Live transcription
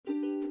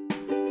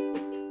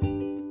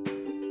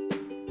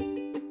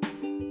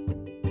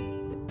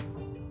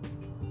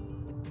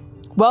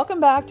Welcome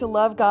back to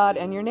Love God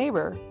and Your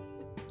Neighbor.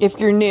 If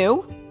you're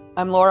new,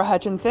 I'm Laura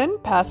Hutchinson,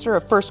 pastor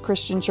of First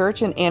Christian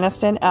Church in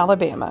Anniston,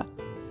 Alabama.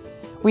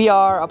 We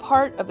are a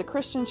part of the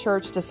Christian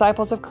Church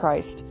Disciples of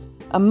Christ,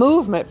 a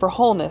movement for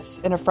wholeness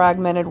in a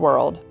fragmented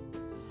world.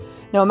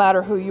 No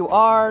matter who you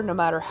are, no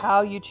matter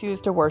how you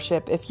choose to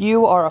worship, if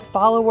you are a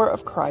follower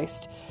of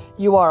Christ,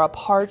 you are a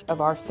part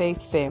of our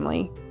faith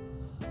family.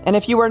 And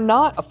if you are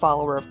not a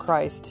follower of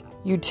Christ,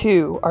 you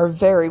too are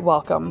very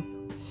welcome.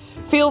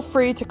 Feel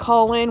free to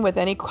call in with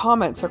any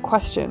comments or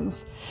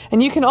questions.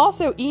 And you can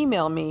also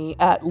email me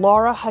at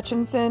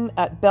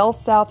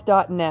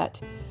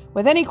laurahutchinson@bellsouth.net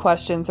with any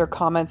questions or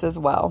comments as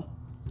well.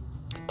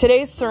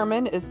 Today's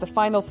sermon is the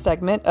final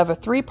segment of a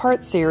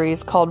 3-part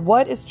series called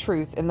What is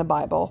Truth in the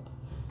Bible?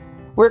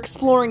 We're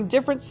exploring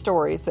different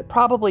stories that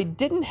probably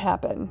didn't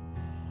happen,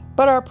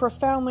 but are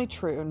profoundly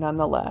true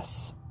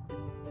nonetheless.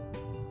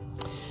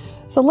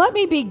 So let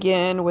me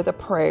begin with a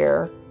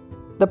prayer.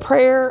 The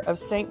prayer of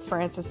St.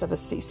 Francis of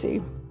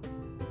Assisi.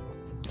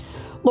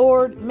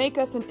 Lord, make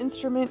us an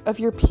instrument of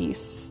your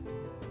peace.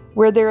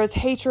 Where there is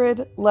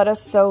hatred, let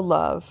us sow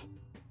love.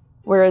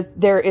 Where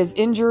there is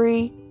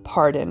injury,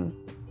 pardon.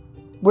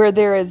 Where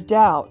there is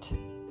doubt,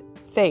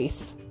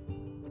 faith.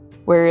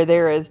 Where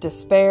there is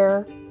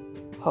despair,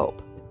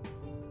 hope.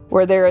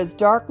 Where there is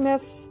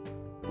darkness,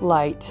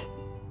 light.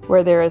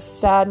 Where there is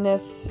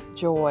sadness,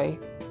 joy.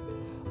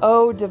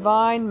 O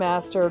divine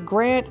Master,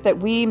 grant that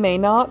we may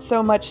not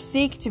so much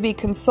seek to be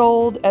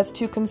consoled as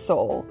to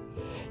console,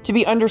 to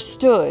be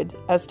understood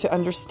as to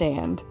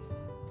understand,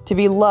 to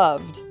be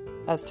loved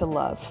as to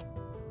love.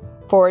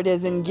 For it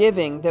is in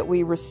giving that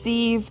we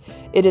receive,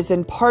 it is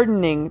in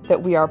pardoning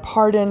that we are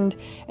pardoned,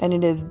 and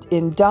it is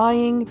in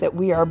dying that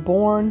we are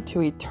born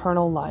to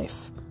eternal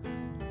life.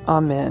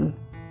 Amen.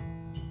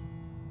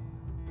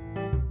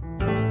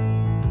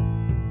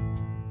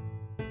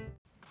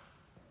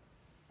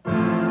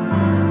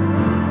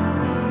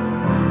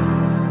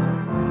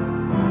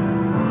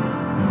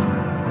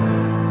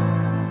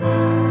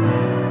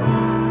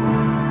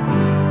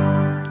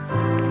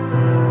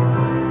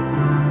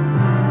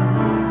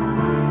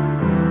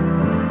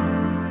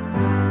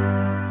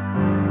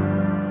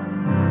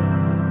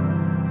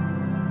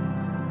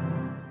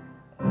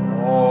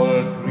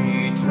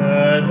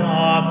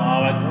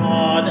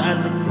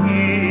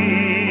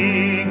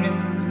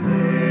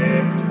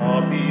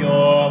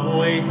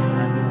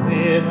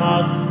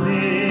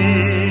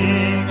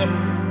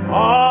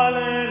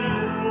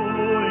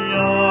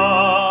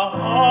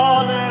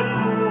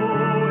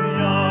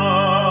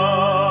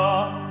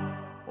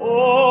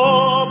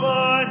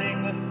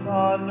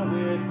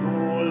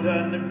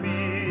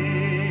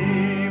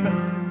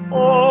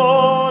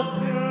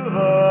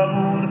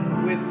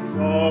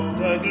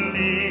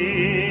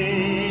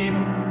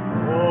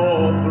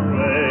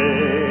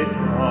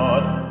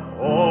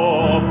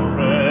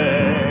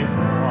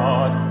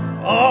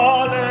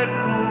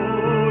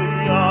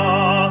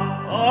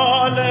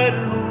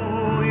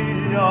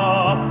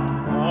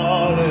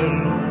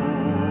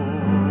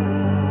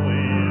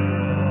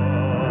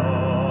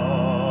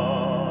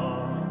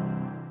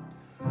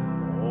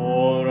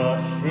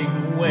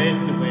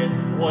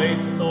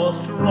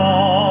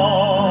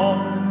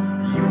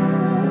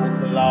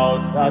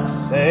 That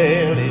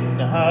sail in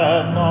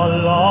heaven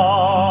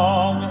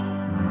along.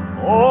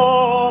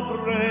 Oh,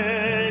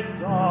 praise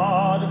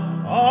God,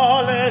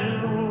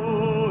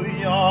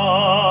 Alleluia.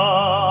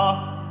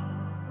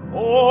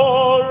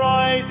 Oh,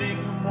 rising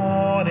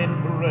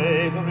morning,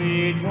 praise,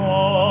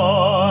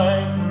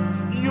 rejoice.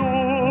 You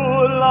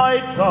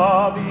lights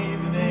of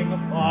evening,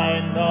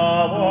 find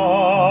the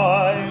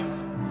voice.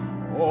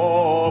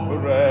 Oh,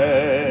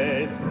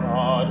 praise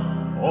God,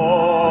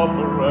 oh,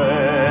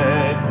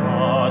 praise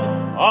God.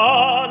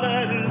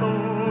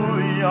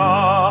 Alleluia,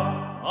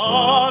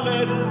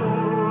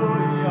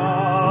 alleluia,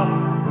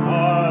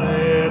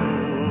 alleluia.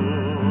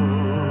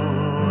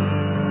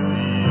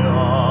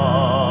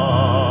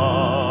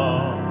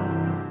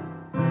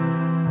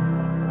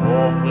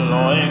 Oh,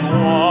 flowing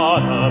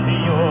water,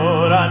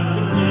 pure and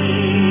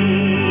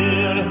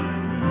clear,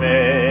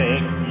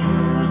 make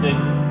music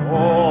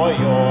for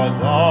your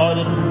God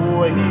to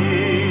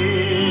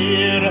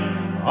hear.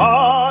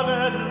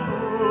 Alleluia,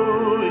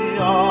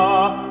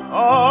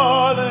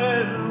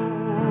 Alleluia.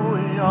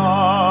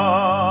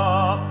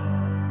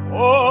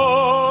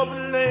 Oh,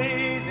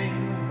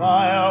 blazing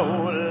fire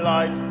who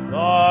lights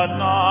the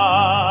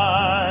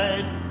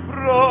night,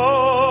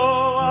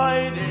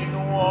 providing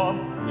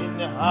warmth,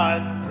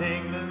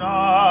 enhancing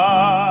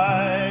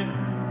light.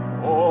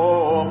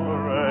 Oh,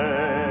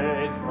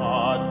 praise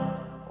God,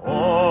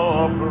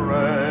 oh,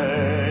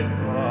 praise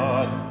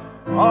God.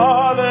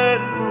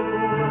 Alleluia,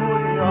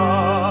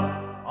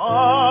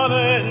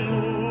 Alleluia,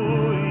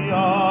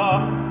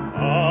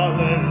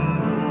 Alleluia.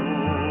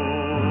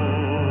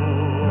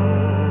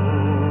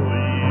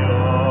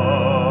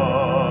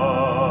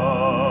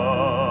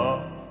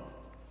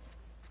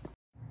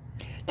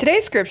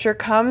 Today's scripture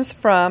comes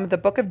from the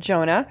book of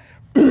Jonah.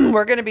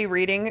 We're going to be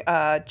reading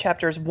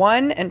chapters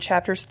 1 and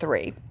chapters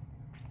 3.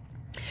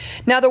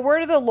 Now the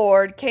word of the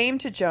Lord came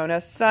to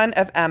Jonah, son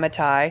of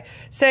Amittai,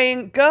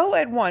 saying, Go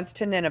at once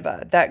to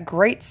Nineveh, that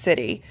great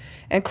city,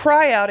 and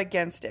cry out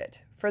against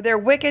it, for their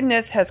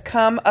wickedness has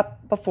come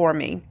up before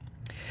me.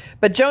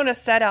 But Jonah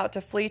set out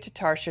to flee to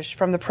Tarshish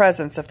from the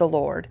presence of the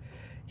Lord.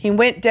 He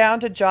went down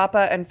to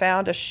Joppa and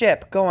found a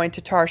ship going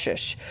to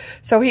Tarshish.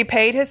 So he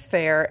paid his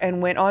fare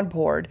and went on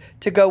board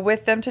to go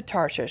with them to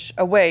Tarshish,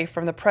 away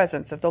from the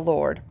presence of the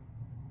Lord.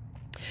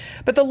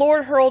 But the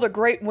Lord hurled a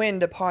great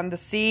wind upon the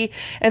sea,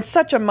 and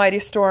such a mighty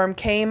storm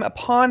came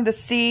upon the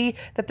sea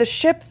that the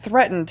ship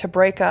threatened to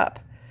break up.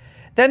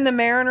 Then the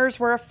mariners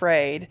were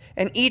afraid,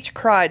 and each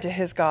cried to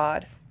his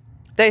God.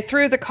 They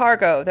threw the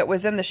cargo that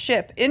was in the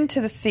ship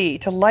into the sea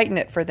to lighten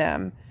it for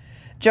them.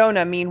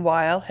 Jonah,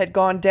 meanwhile, had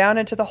gone down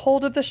into the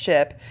hold of the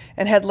ship,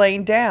 and had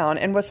lain down,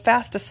 and was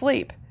fast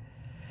asleep.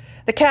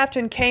 The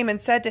captain came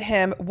and said to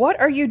him, What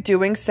are you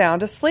doing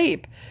sound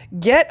asleep?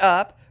 Get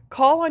up,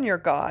 call on your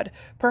God.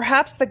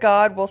 Perhaps the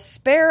God will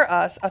spare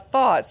us a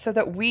thought so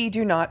that we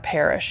do not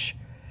perish.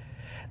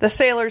 The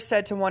sailors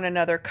said to one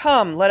another,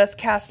 Come, let us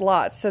cast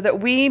lots, so that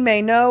we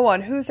may know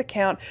on whose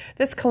account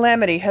this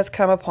calamity has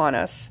come upon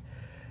us.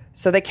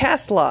 So they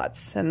cast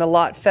lots, and the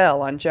lot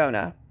fell on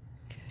Jonah.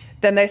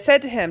 Then they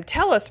said to him,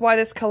 Tell us why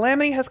this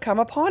calamity has come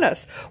upon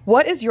us.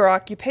 What is your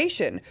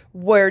occupation?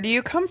 Where do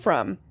you come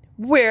from?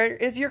 Where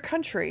is your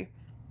country?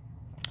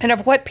 And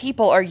of what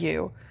people are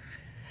you?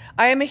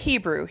 I am a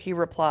Hebrew, he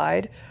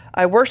replied.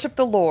 I worship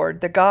the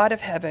Lord, the God of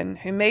heaven,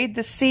 who made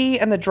the sea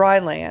and the dry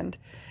land.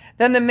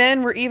 Then the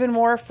men were even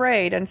more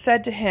afraid and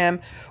said to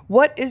him,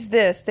 What is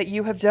this that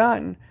you have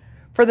done?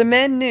 For the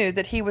men knew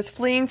that he was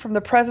fleeing from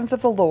the presence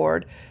of the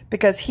Lord,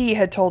 because he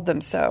had told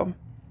them so.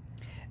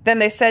 Then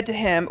they said to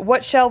him,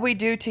 What shall we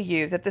do to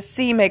you, that the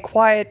sea may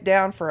quiet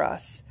down for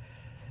us?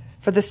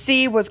 For the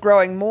sea was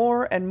growing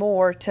more and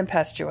more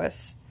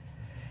tempestuous.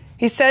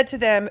 He said to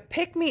them,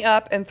 Pick me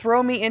up and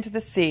throw me into the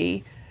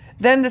sea.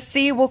 Then the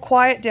sea will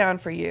quiet down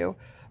for you,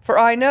 for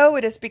I know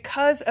it is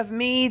because of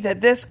me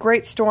that this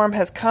great storm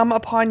has come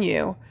upon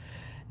you.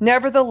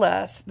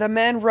 Nevertheless, the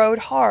men rowed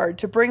hard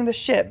to bring the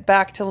ship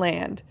back to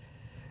land.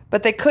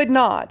 But they could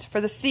not, for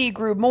the sea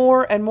grew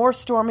more and more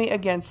stormy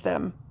against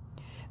them.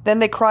 Then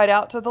they cried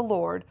out to the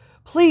Lord,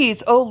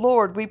 Please, O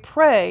Lord, we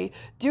pray,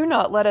 do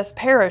not let us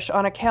perish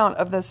on account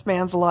of this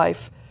man's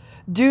life.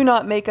 Do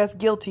not make us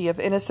guilty of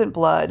innocent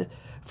blood.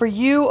 For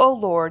you, O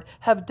Lord,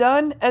 have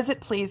done as it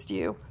pleased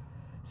you.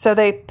 So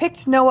they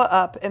picked Noah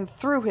up and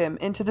threw him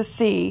into the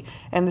sea,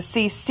 and the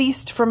sea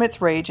ceased from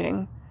its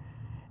raging.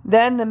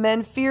 Then the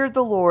men feared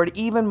the Lord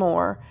even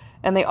more,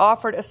 and they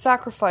offered a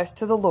sacrifice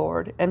to the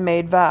Lord and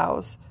made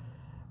vows.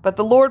 But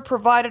the Lord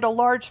provided a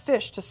large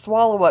fish to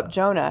swallow up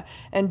Jonah,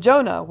 and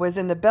Jonah was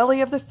in the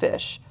belly of the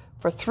fish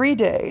for 3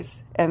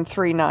 days and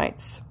 3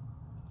 nights.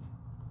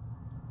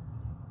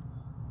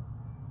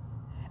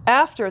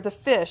 After the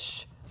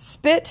fish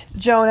spit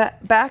Jonah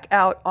back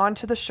out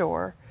onto the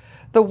shore,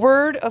 the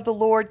word of the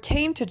Lord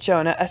came to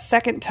Jonah a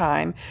second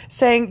time,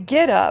 saying,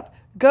 Get up,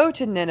 go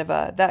to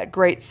Nineveh, that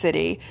great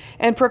city,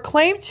 and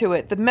proclaim to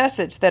it the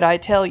message that I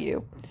tell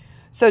you.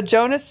 So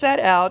Jonah set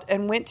out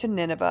and went to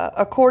Nineveh,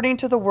 according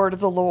to the word of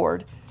the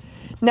Lord.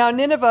 Now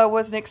Nineveh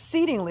was an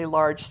exceedingly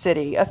large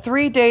city, a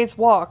 3 days'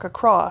 walk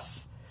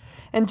across.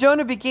 And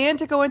Jonah began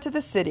to go into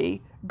the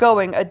city,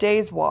 going a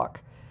day's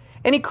walk.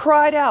 And he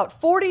cried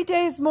out, 40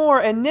 days more,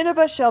 and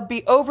Nineveh shall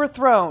be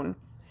overthrown.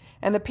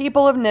 And the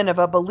people of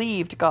Nineveh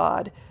believed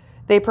God.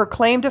 They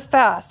proclaimed a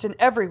fast, and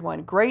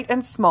everyone, great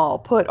and small,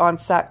 put on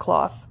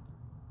sackcloth.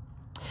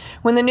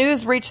 When the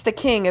news reached the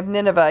king of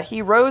Nineveh,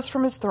 he rose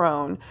from his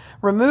throne,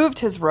 removed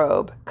his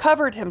robe,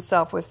 covered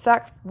himself with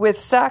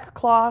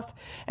sackcloth,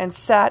 and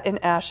sat in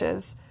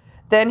ashes.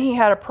 Then he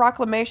had a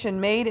proclamation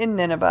made in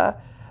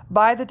Nineveh,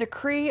 by the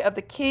decree of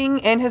the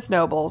king and his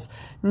nobles,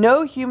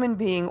 no human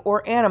being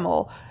or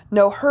animal,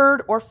 no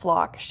herd or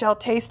flock, shall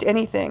taste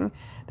anything.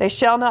 They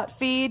shall not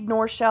feed,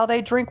 nor shall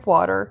they drink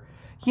water.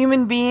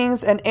 Human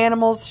beings and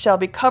animals shall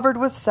be covered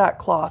with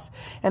sackcloth,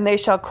 and they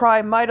shall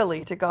cry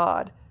mightily to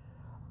God.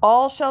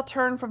 All shall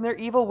turn from their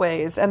evil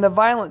ways and the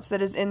violence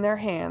that is in their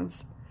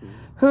hands.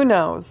 Who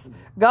knows?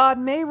 God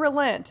may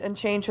relent and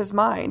change his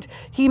mind.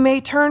 He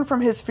may turn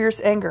from his fierce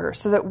anger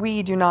so that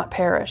we do not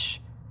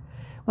perish.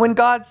 When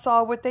God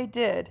saw what they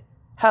did,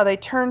 how they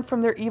turned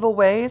from their evil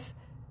ways,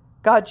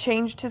 God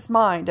changed his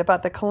mind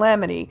about the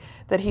calamity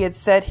that he had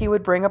said he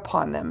would bring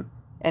upon them,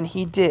 and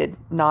he did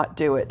not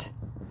do it.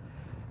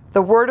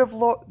 The word of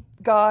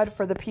God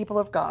for the people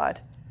of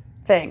God.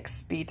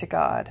 Thanks be to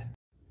God.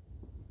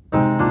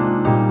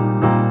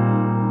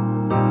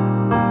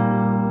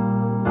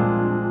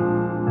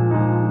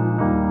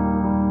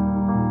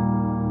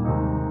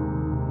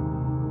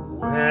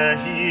 Where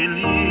he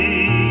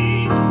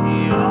leads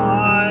me,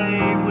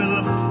 I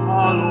will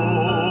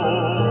follow.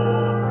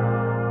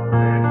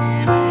 Where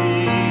he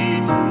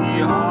leads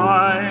me,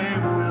 I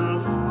will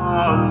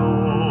follow.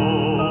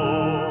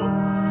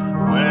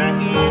 Where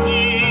he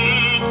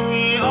leads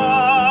me,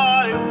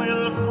 I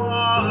will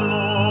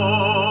follow.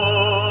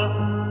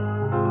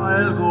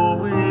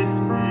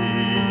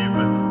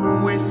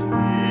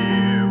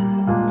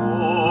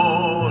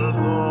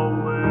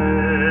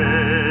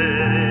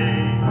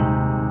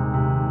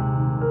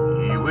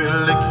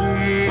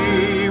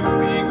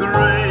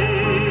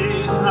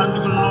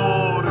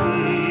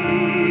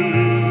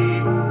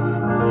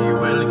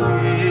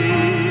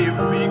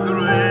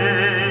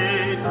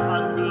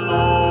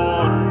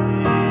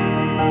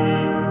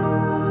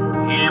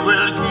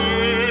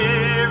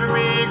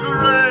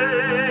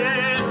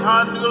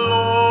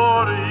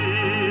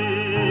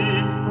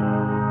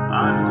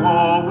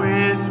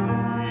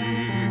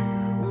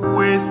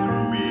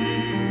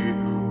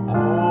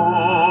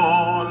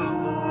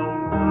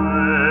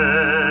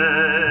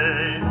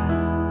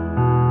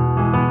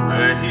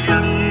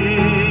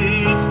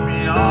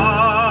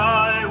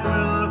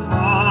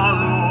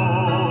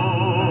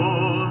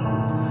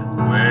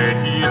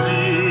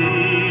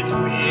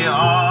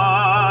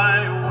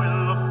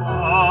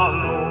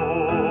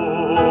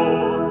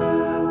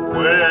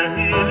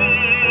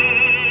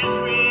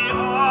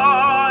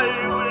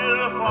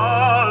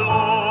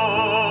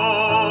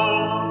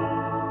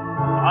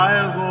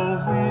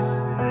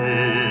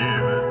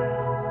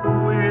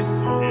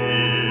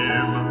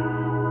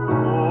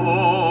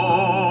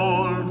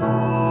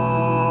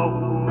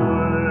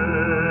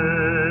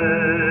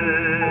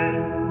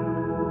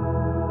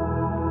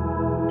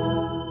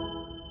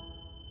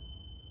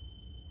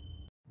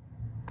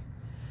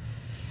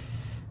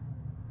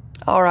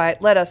 All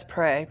right, let us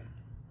pray.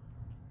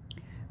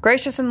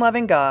 Gracious and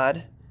loving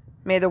God,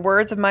 may the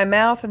words of my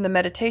mouth and the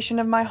meditation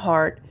of my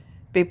heart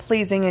be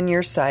pleasing in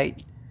your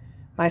sight,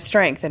 my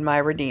strength and my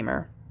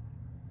Redeemer.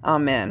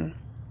 Amen.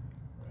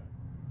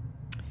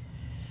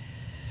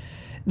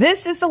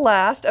 This is the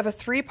last of a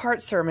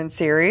 3-part sermon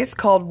series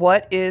called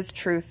What is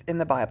Truth in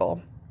the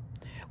Bible?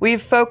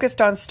 We've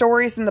focused on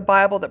stories in the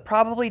Bible that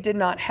probably did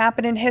not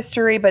happen in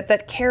history, but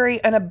that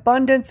carry an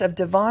abundance of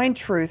divine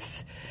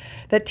truths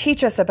that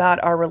teach us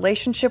about our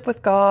relationship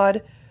with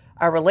God,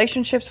 our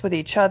relationships with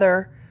each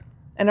other,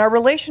 and our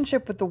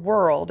relationship with the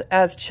world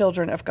as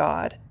children of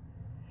God.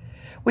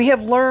 We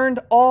have learned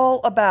all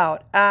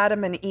about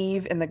Adam and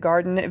Eve in the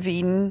Garden of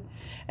Eden,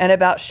 and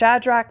about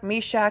Shadrach,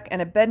 Meshach, and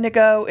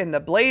Abednego in the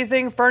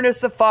blazing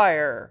furnace of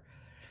fire.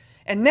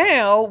 And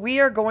now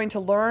we are going to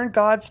learn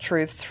God's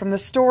truths from the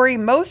story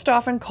most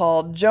often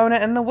called Jonah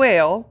and the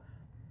whale,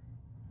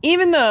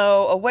 even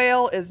though a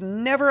whale is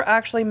never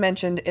actually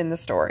mentioned in the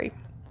story.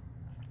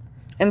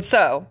 And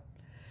so,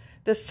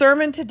 the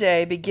sermon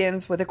today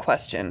begins with a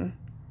question.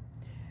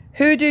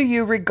 Who do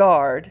you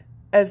regard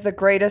as the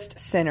greatest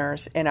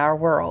sinners in our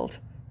world?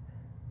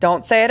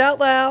 Don't say it out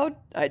loud.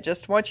 I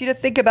just want you to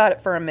think about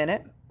it for a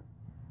minute.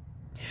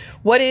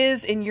 What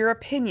is, in your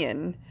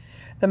opinion,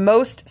 the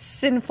most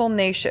sinful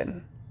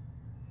nation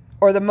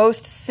or the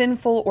most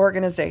sinful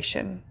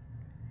organization?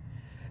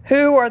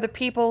 Who are the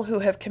people who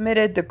have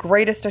committed the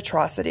greatest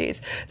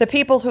atrocities? The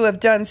people who have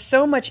done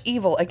so much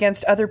evil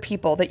against other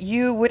people that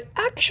you would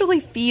actually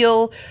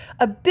feel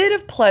a bit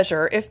of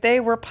pleasure if they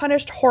were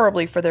punished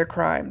horribly for their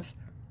crimes?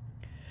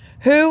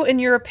 Who, in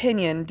your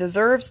opinion,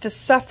 deserves to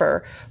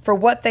suffer for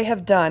what they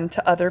have done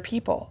to other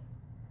people?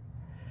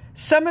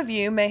 Some of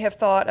you may have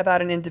thought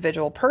about an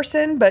individual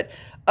person, but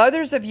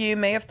others of you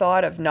may have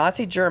thought of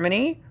Nazi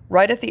Germany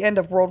right at the end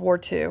of World War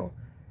II.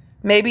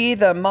 Maybe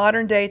the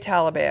modern-day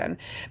Taliban.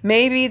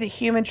 Maybe the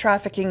human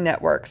trafficking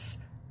networks.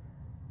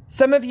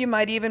 Some of you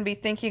might even be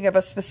thinking of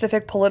a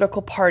specific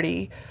political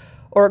party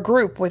or a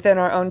group within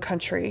our own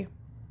country.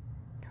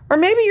 Or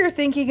maybe you're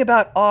thinking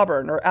about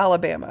Auburn or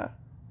Alabama.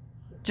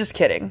 Just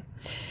kidding.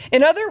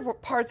 In other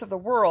parts of the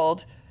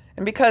world,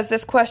 and because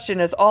this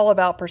question is all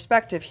about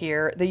perspective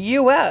here, the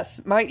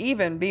U.S. might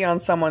even be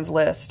on someone's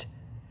list.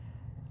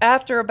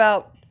 After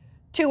about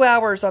 2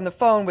 hours on the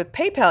phone with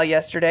PayPal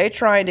yesterday,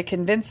 trying to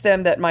convince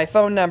them that my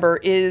phone number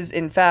is,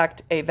 in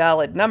fact, a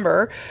valid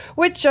number,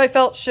 which I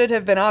felt should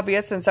have been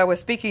obvious since I was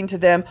speaking to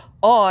them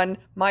on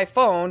my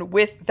phone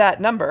with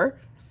that number,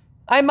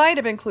 I might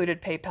have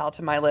included PayPal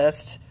to my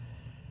list.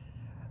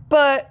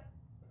 But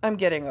I'm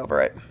getting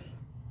over it.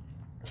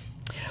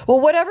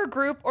 Well, whatever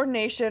group or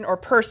nation or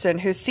person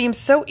who seems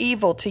so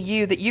evil to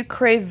you that you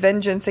crave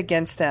vengeance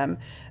against them,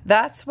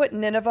 that's what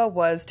Nineveh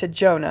was to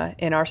Jonah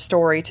in our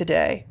story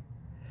today.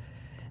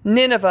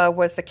 Nineveh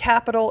was the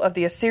capital of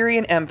the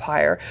Assyrian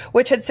Empire,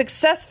 which had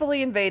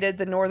successfully invaded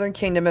the northern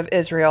kingdom of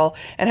Israel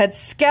and had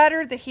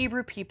scattered the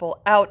Hebrew people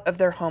out of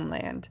their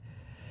homeland.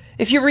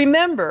 If you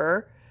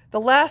remember, the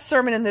last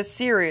sermon in this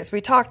series,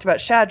 we talked about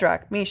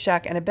Shadrach,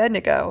 Meshach, and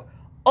Abednego,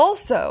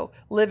 also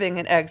living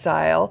in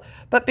exile,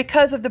 but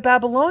because of the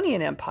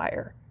Babylonian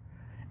Empire.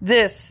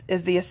 This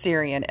is the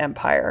Assyrian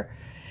Empire.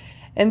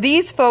 And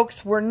these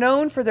folks were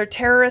known for their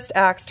terrorist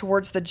acts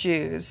towards the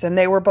Jews, and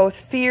they were both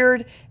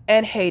feared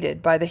and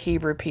hated by the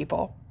Hebrew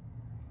people.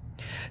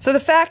 So the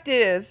fact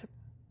is,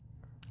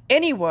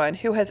 anyone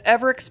who has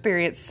ever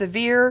experienced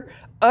severe,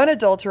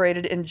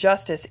 unadulterated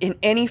injustice in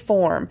any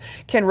form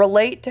can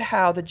relate to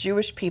how the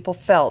Jewish people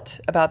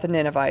felt about the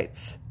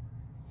Ninevites.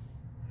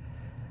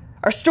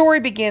 Our story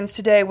begins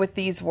today with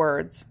these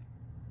words.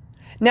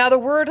 Now the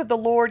word of the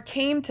Lord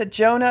came to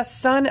Jonah,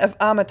 son of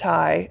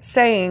Amittai,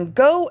 saying,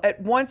 Go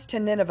at once to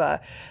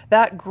Nineveh,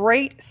 that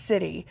great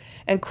city,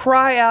 and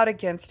cry out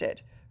against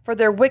it, for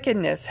their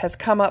wickedness has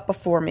come up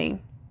before me.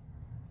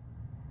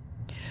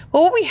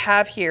 Well, what we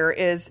have here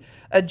is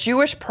a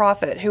Jewish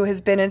prophet who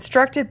has been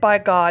instructed by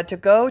God to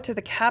go to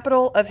the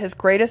capital of his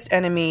greatest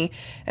enemy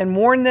and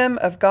warn them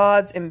of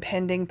God's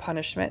impending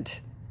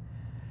punishment.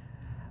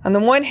 On the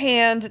one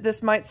hand,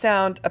 this might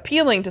sound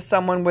appealing to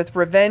someone with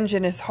revenge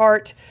in his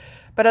heart,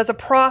 but as a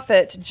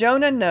prophet,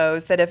 Jonah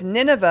knows that if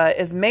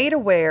Nineveh is made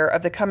aware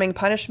of the coming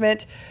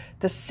punishment,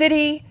 the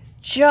city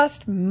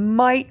just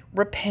might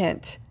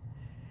repent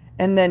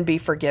and then be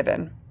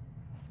forgiven,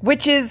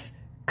 which is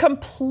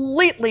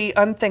completely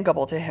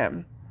unthinkable to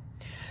him.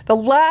 The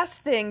last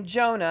thing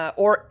Jonah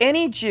or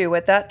any Jew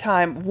at that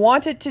time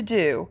wanted to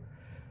do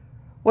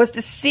was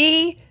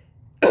the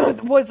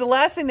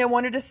last thing they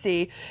wanted to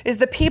see is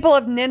the people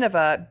of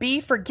Nineveh be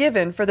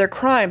forgiven for their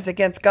crimes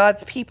against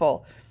God's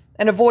people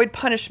and avoid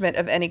punishment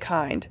of any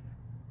kind.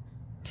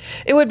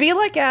 It would be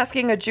like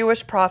asking a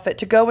Jewish prophet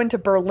to go into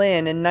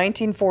Berlin in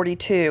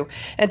 1942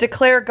 and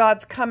declare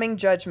God's coming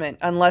judgment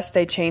unless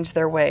they change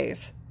their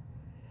ways.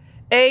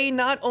 A,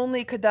 not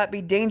only could that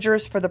be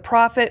dangerous for the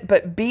prophet,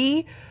 but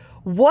B,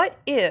 what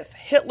if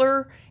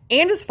Hitler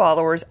and his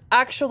followers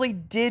actually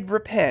did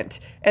repent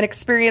and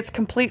experience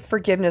complete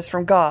forgiveness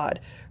from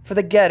God for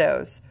the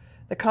ghettos,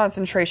 the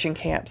concentration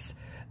camps,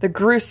 the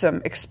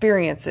gruesome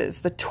experiences,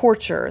 the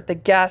torture, the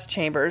gas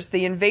chambers,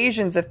 the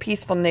invasions of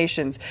peaceful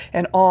nations,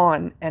 and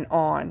on and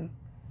on.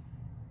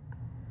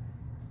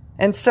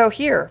 And so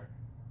here,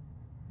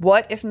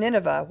 what if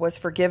Nineveh was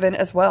forgiven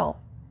as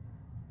well?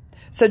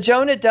 So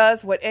Jonah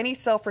does what any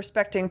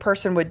self-respecting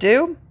person would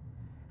do.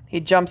 He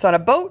jumps on a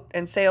boat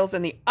and sails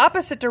in the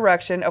opposite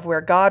direction of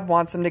where God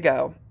wants him to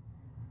go.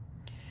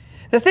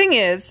 The thing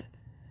is,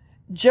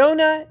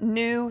 Jonah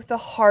knew the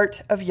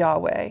heart of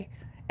Yahweh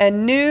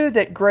and knew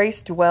that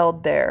grace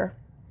dwelled there.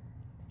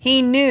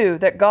 He knew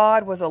that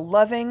God was a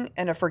loving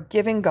and a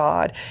forgiving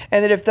God,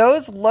 and that if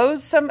those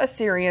loathsome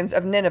Assyrians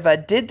of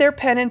Nineveh did their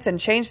penance and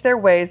changed their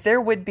ways,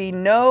 there would be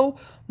no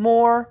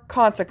more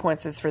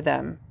consequences for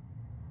them.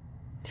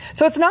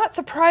 So it's not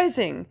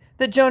surprising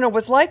that Jonah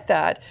was like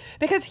that,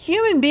 because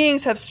human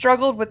beings have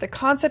struggled with the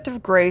concept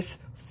of grace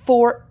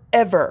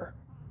forever,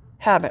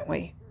 haven't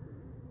we?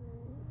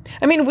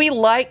 I mean, we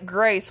like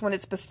grace when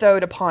it's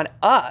bestowed upon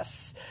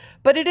us,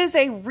 but it is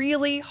a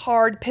really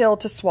hard pill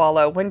to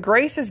swallow when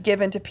grace is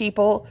given to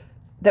people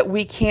that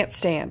we can't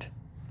stand.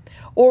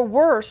 Or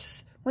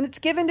worse, when it's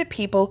given to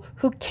people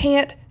who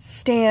can't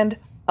stand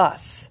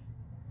us.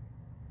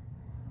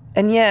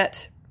 And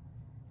yet,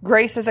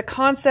 grace is a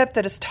concept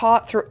that is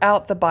taught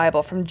throughout the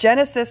Bible, from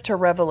Genesis to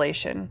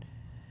Revelation.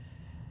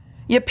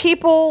 Yet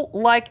people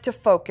like to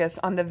focus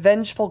on the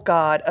vengeful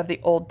God of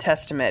the Old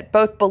Testament.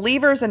 Both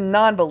believers and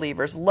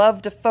non-believers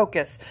love to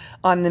focus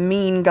on the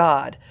mean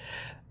God.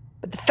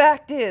 But the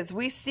fact is,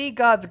 we see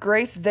God's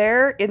grace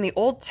there in the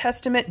Old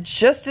Testament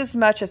just as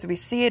much as we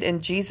see it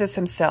in Jesus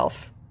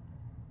himself.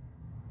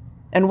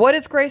 And what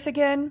is grace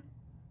again?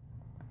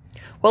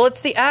 Well,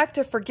 it's the act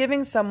of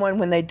forgiving someone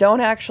when they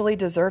don't actually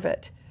deserve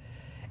it.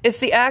 It's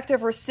the act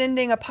of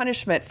rescinding a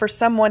punishment for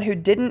someone who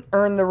didn't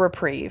earn the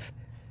reprieve.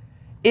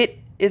 It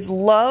is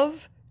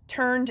love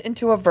turned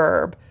into a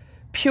verb,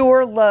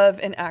 pure love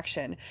in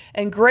action.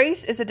 And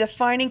grace is a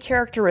defining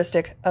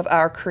characteristic of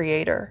our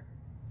Creator.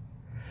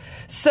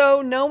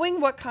 So, knowing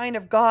what kind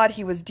of God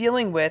he was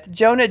dealing with,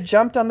 Jonah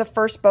jumped on the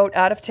first boat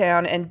out of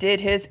town and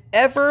did his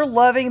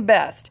ever-loving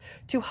best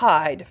to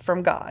hide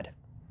from God.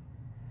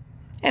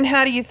 And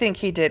how do you think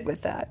he did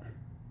with that?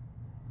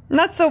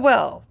 Not so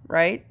well,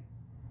 right?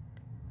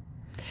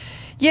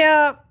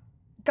 Yeah,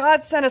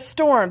 God sent a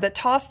storm that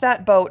tossed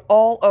that boat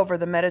all over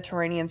the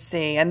Mediterranean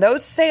Sea, and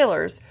those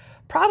sailors,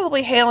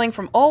 probably hailing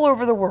from all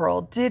over the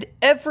world, did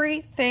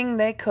everything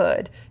they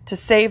could to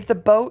save the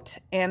boat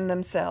and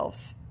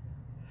themselves.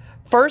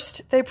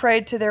 First, they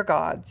prayed to their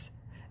gods.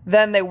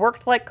 Then they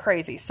worked like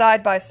crazy,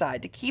 side by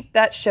side, to keep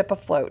that ship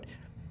afloat.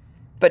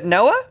 But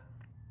Noah?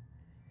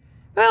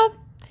 Well,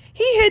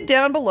 he hid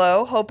down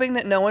below, hoping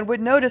that no one would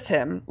notice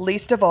him,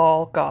 least of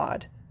all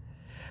God.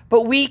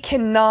 But we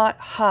cannot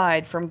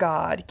hide from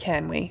God,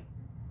 can we?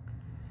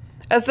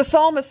 As the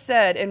psalmist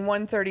said in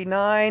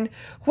 139,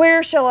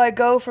 "Where shall I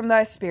go from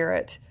thy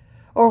spirit?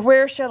 Or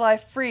where shall I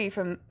flee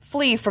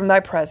from thy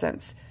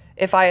presence?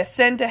 If I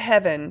ascend to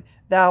heaven,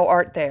 thou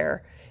art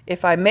there.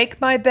 If I make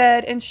my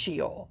bed in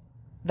Sheol,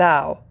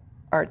 thou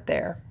art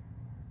there."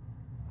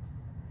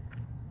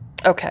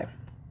 Okay,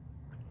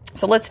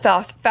 so let's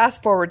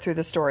fast forward through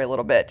the story a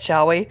little bit,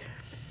 shall we?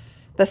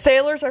 The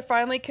sailors are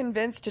finally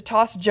convinced to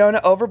toss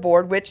Jonah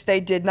overboard, which they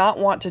did not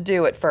want to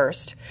do at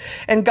first.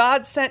 And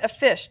God sent a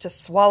fish to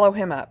swallow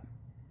him up.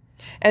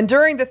 And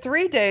during the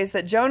 3 days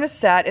that Jonah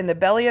sat in the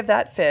belly of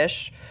that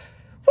fish,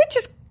 which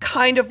is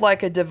kind of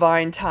like a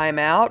divine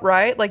timeout,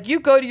 right? Like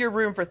you go to your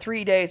room for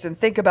 3 days and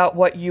think about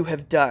what you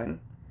have done,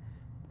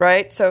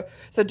 right? So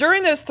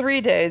during those 3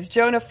 days,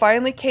 Jonah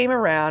finally came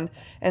around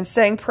and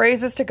sang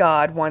praises to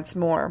God once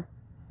more.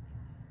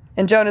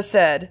 And Jonah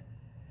said,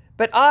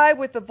 "But I,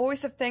 with the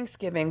voice of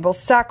thanksgiving, will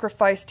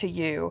sacrifice to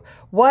you.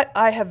 What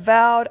I have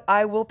vowed,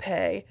 I will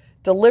pay.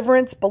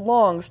 Deliverance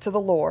belongs to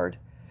the Lord."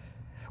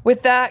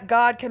 With that,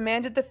 God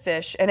commanded the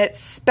fish, and it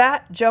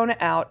spat Jonah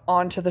out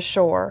onto the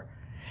shore.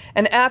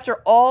 And after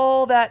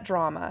all that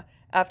drama,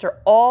 after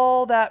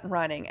all that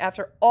running,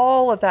 after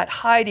all of that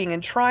hiding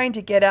and trying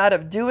to get out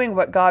of doing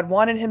what God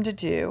wanted him to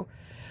do,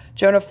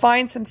 Jonah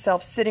finds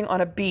himself sitting on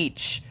a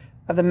beach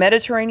of the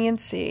Mediterranean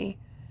Sea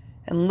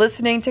and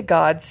listening to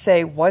God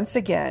say once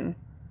again,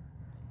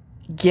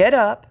 "Get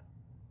up,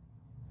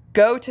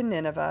 go to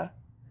Nineveh,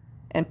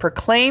 and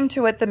proclaim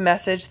to it the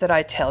message that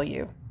I tell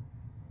you."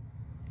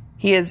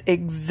 He is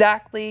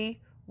exactly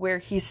where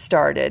he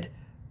started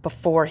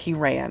before he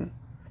ran.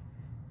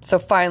 So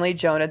finally,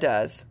 Jonah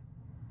does.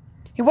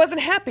 He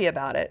wasn't happy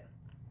about it,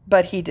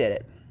 but he did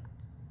it.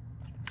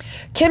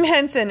 Kim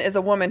Henson is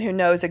a woman who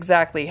knows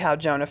exactly how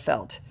Jonah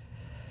felt.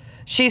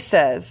 She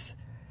says,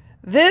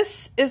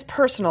 "This is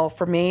personal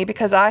for me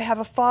because I have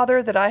a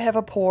father that I have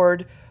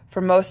abhorred for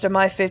most of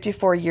my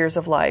 54 years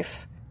of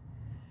life.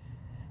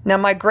 Now,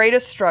 my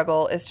greatest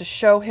struggle is to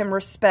show him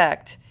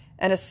respect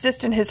and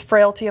assist in his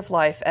frailty of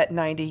life at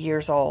 90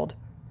 years old.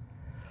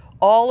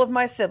 All of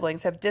my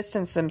siblings have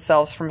distanced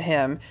themselves from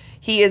him.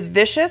 He is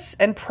vicious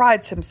and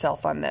prides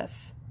himself on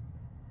this.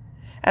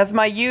 As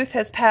my youth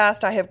has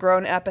passed, I have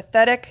grown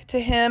apathetic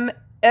to him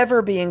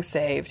ever being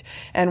saved,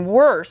 and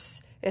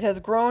worse, it has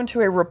grown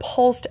to a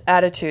repulsed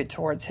attitude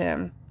towards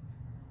him.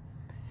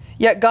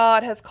 Yet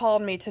God has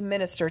called me to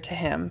minister to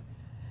him.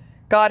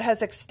 God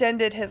has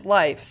extended his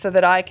life so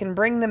that I can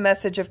bring the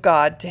message of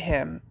God to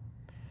him.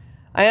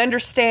 I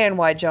understand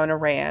why Jonah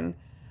ran.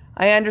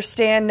 I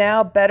understand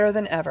now better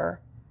than ever.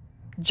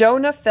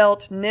 Jonah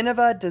felt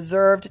Nineveh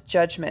deserved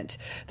judgment.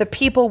 The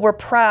people were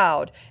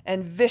proud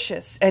and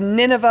vicious, and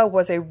Nineveh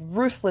was a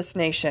ruthless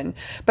nation.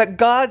 But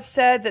God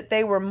said that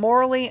they were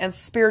morally and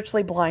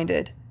spiritually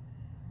blinded.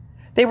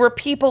 They were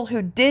people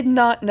who did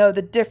not know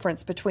the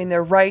difference between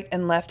their right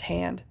and left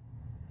hand.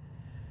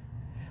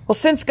 Well,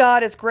 since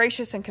God is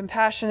gracious and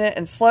compassionate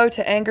and slow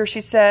to anger,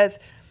 she says,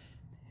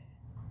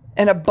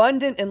 and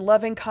abundant in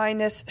loving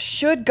kindness,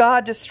 should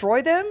God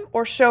destroy them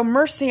or show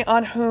mercy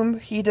on whom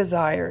he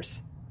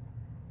desires?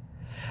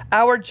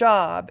 Our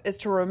job is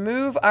to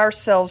remove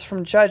ourselves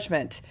from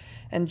judgment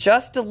and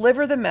just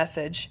deliver the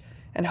message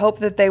and hope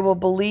that they will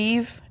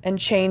believe and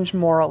change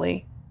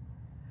morally.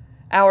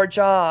 Our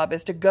job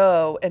is to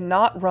go and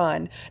not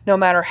run, no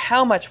matter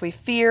how much we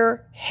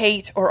fear,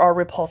 hate, or are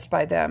repulsed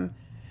by them.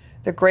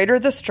 The greater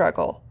the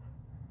struggle,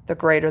 the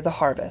greater the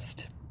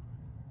harvest.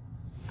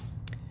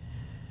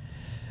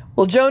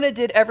 Well, Jonah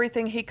did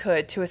everything he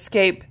could to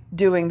escape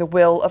doing the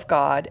will of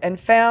God and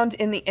found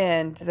in the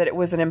end that it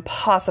was an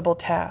impossible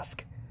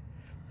task.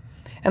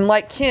 And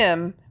like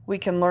Kim, we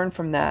can learn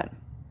from that.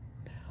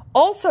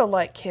 Also,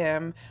 like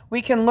Kim,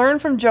 we can learn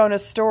from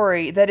Jonah's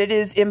story that it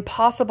is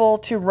impossible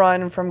to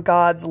run from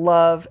God's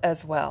love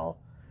as well.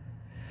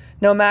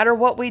 No matter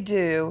what we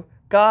do,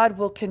 God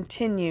will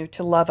continue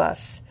to love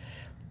us.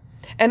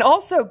 And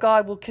also,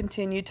 God will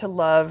continue to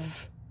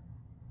love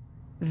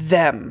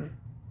them,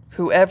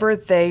 whoever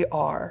they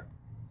are.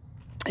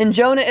 And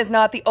Jonah is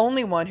not the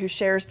only one who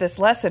shares this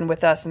lesson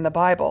with us in the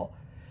Bible.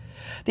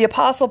 The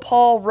Apostle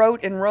Paul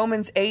wrote in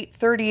Romans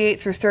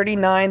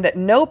 8:38-39 that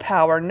no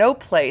power, no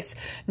place,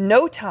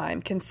 no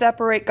time can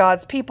separate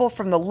God's people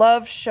from the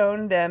love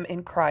shown them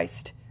in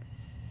Christ.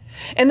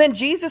 And then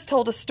Jesus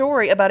told a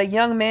story about a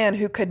young man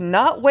who could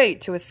not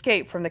wait to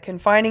escape from the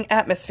confining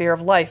atmosphere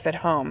of life at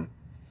home.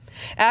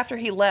 After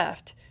he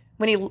left,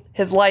 when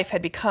his life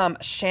had become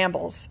a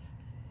shambles,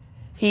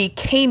 he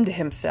came to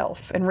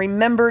himself and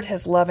remembered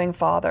his loving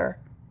Father.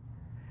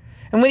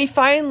 And when he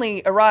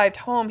finally arrived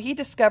home, he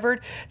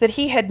discovered that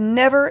he had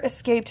never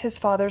escaped his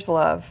Father's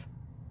love.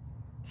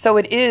 So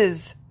it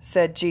is,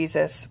 said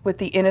Jesus, with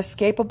the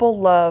inescapable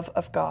love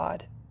of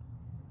God.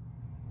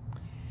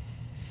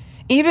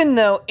 Even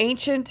though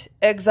ancient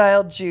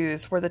exiled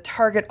Jews were the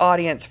target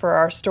audience for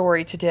our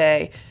story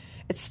today,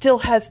 it still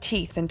has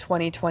teeth in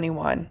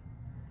 2021.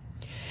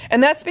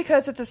 And that's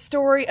because it's a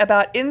story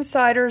about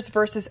insiders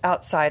versus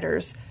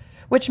outsiders,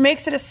 which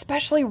makes it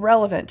especially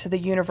relevant to the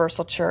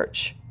universal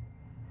church.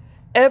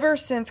 Ever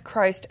since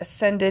Christ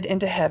ascended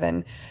into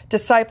heaven,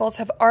 disciples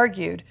have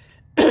argued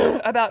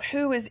about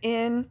who is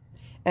in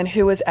and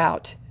who is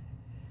out.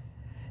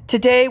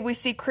 Today, we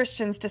see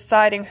Christians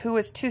deciding who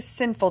is too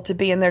sinful to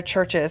be in their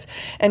churches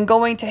and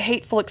going to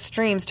hateful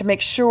extremes to make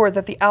sure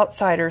that the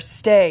outsiders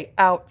stay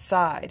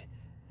outside.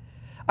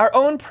 Our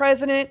own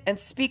president and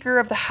Speaker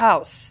of the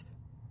House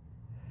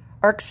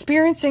are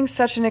experiencing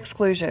such an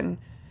exclusion,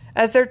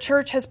 as their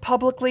church has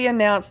publicly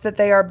announced that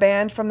they are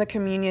banned from the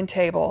communion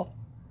table.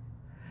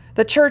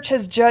 The church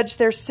has judged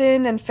their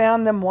sin and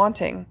found them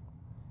wanting.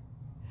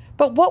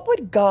 But what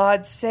would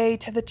God say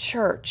to the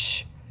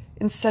church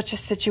in such a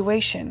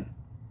situation?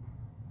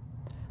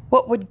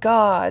 What would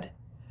God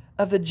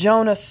of the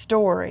Jonah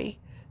story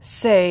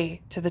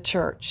say to the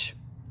church?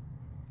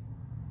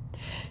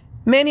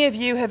 Many of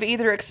you have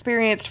either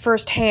experienced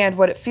firsthand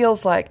what it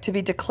feels like to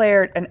be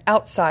declared an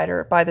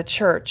outsider by the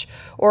church,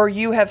 or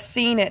you have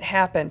seen it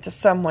happen to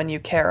someone you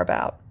care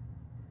about.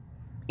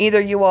 Either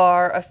you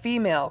are a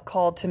female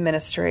called to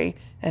ministry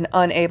and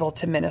unable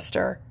to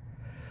minister,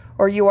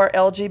 or you are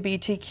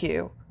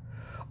LGBTQ,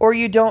 or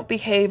you don't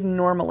behave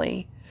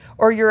normally,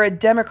 or you're a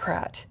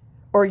Democrat,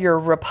 or you're a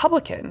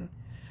Republican.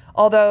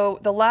 Although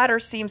the latter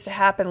seems to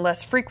happen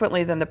less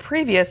frequently than the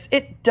previous,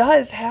 it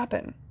does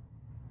happen.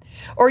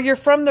 Or you're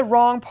from the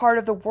wrong part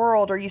of the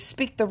world, or you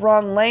speak the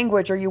wrong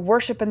language, or you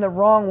worship in the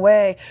wrong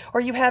way,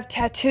 or you have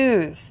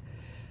tattoos.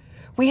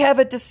 We have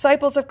a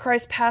Disciples of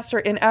Christ pastor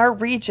in our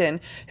region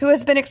who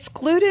has been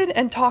excluded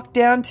and talked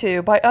down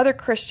to by other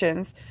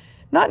Christians,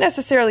 not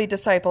necessarily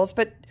disciples,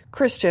 but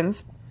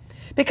Christians,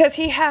 because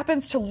he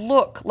happens to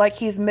look like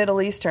he's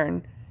Middle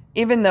Eastern,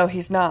 even though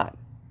he's not.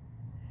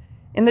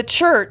 In the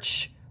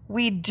church,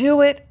 we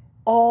do it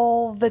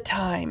all the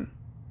time.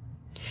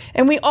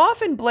 And we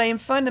often blame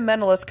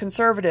fundamentalist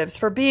conservatives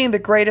for being the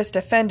greatest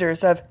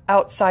offenders of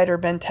outsider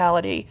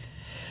mentality,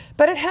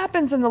 but it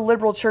happens in the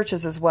liberal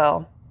churches as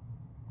well.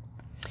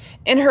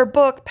 In her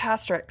book,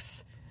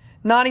 Pastrix,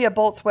 Nadia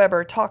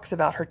Bolz-Weber talks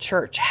about her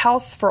church,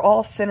 House for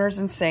All Sinners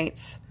and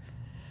Saints,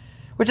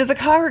 which is a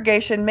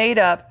congregation made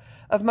up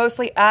of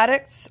mostly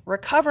addicts,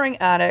 recovering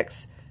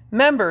addicts,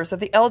 members of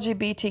the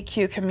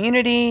LGBTQ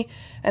community,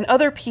 and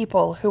other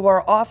people who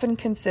are often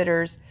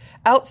considered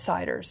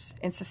outsiders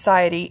in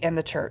society and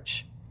the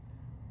church.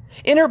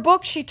 In her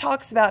book, she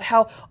talks about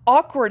how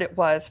awkward it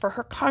was for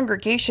her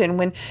congregation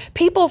when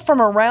people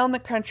from around the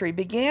country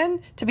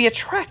began to be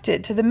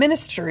attracted to the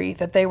ministry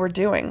that they were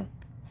doing.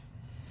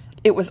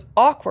 It was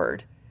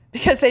awkward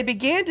because they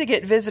began to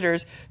get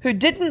visitors who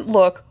didn't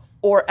look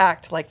or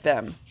act like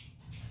them.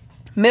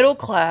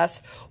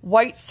 Middle-class,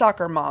 white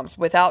soccer moms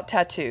without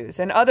tattoos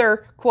and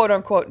other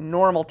quote-unquote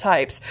normal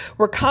types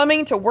were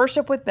coming to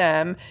worship with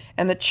them,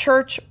 and the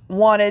church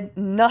wanted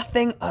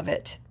nothing of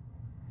it.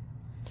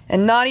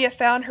 And Nadia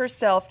found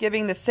herself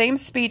giving the same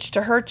speech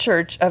to her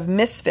church of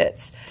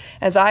misfits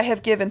as I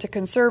have given to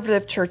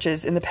conservative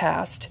churches in the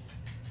past.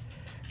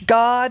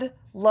 God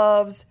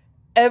loves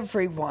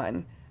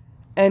everyone,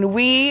 and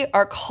we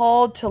are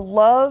called to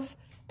love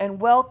and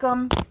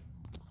welcome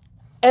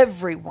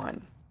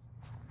everyone.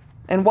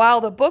 And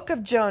while the book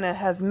of Jonah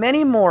has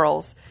many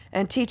morals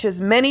and teaches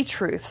many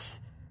truths,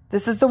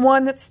 this is the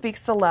one that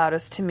speaks the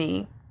loudest to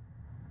me.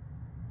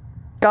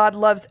 God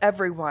loves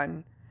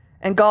everyone,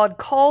 and God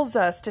calls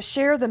us to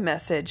share the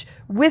message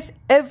with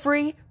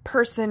every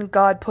person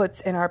God puts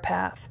in our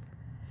path.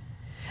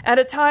 At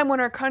a time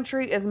when our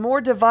country is more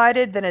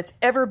divided than it's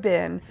ever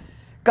been,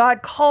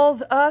 God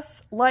calls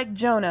us, like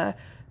Jonah,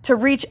 to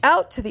reach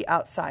out to the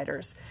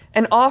outsiders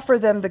and offer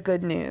them the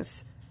good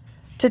news,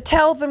 to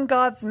tell them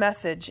God's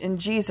message in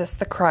Jesus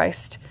the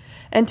Christ,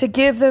 and to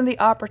give them the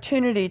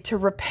opportunity to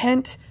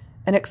repent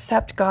and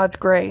accept God's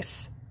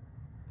grace.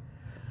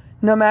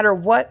 No matter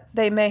what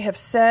they may have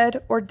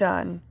said or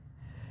done,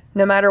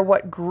 no matter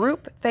what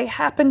group they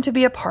happen to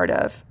be a part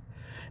of,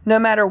 no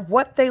matter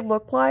what they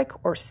look like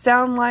or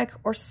sound like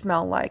or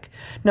smell like,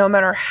 no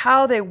matter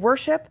how they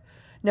worship,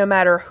 no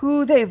matter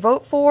who they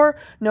vote for,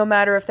 no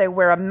matter if they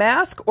wear a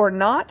mask or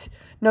not,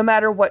 no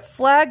matter what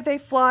flag they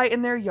fly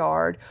in their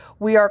yard,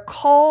 we are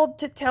called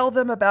to tell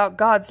them about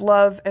God's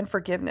love and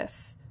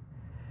forgiveness.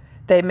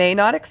 They may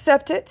not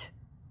accept it.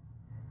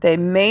 They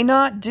may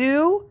not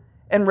do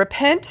and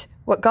repent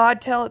what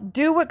God tells them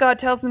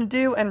to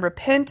do and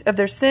repent of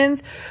their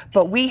sins,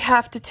 but we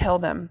have to tell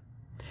them.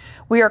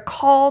 We are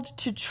called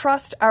to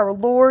trust our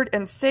Lord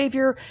and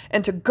Savior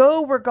and to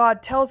go where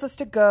God tells us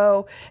to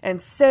go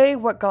and say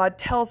what God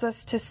tells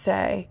us to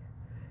say,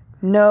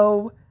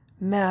 no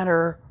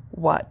matter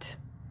what.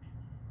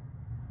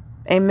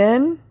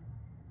 Amen?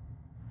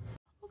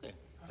 Okay,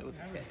 that was a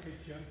test.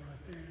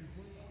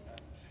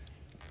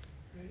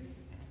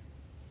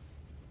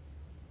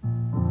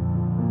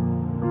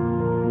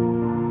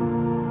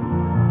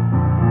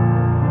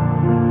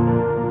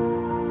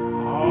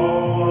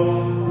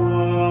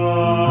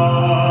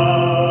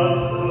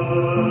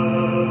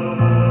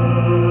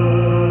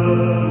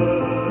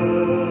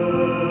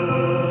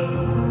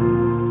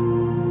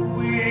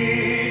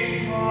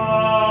 Which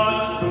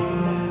art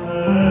in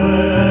heaven,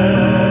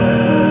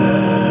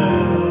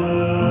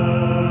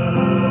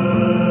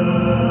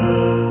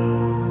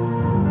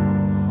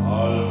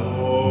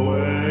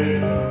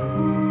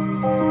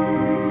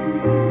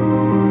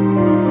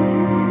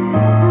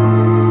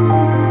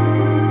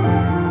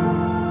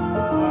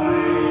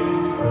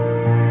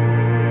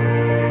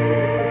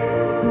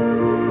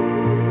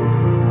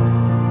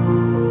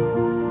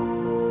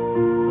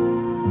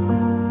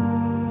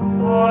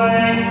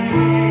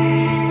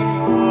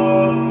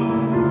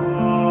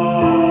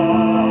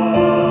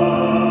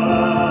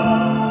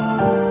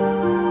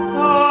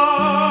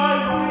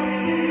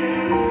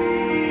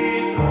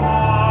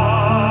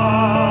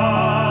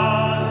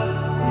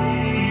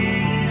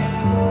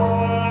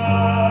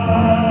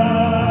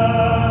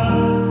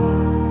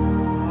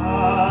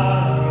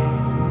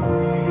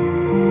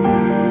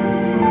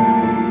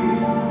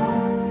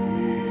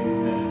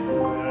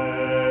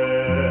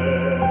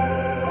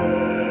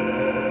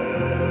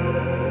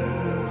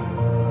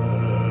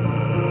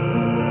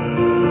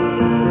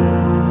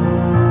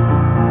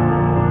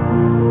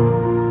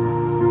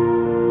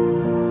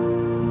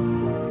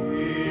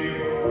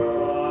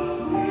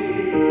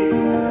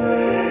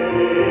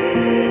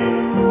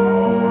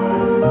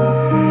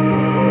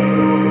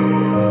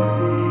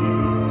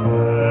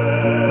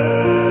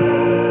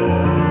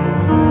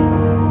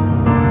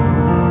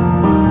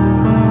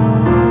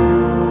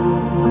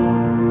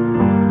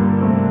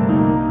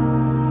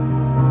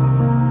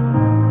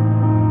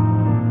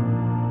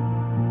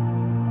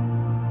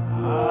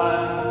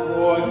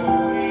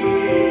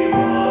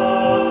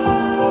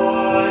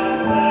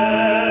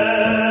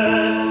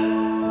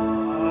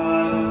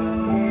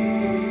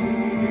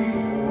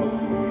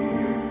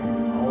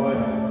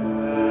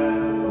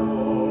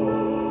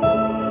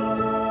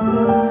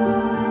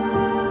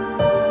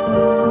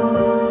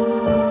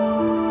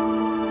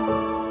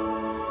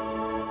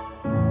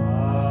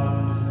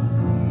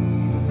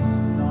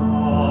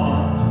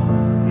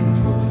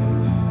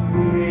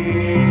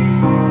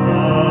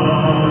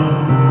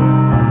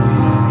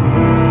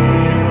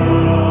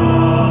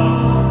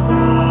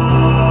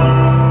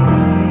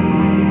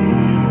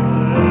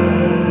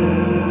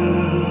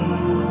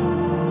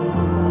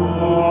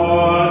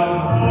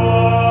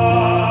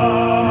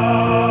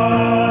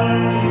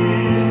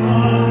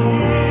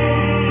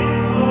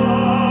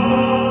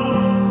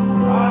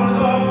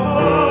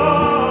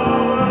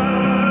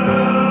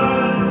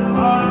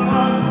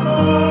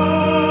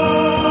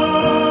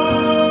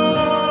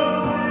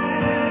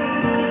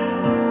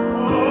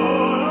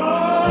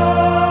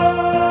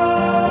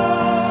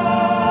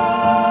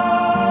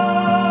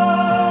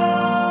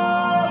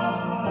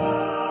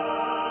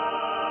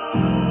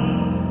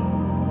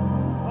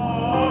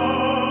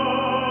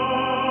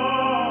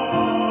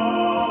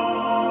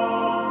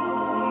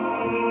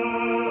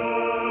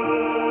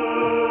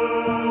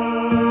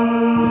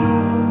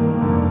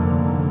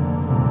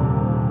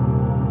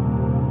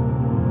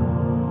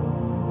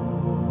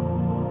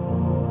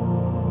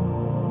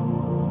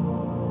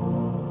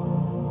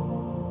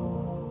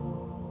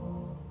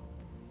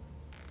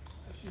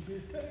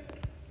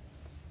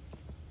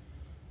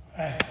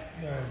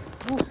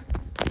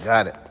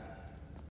 Got it.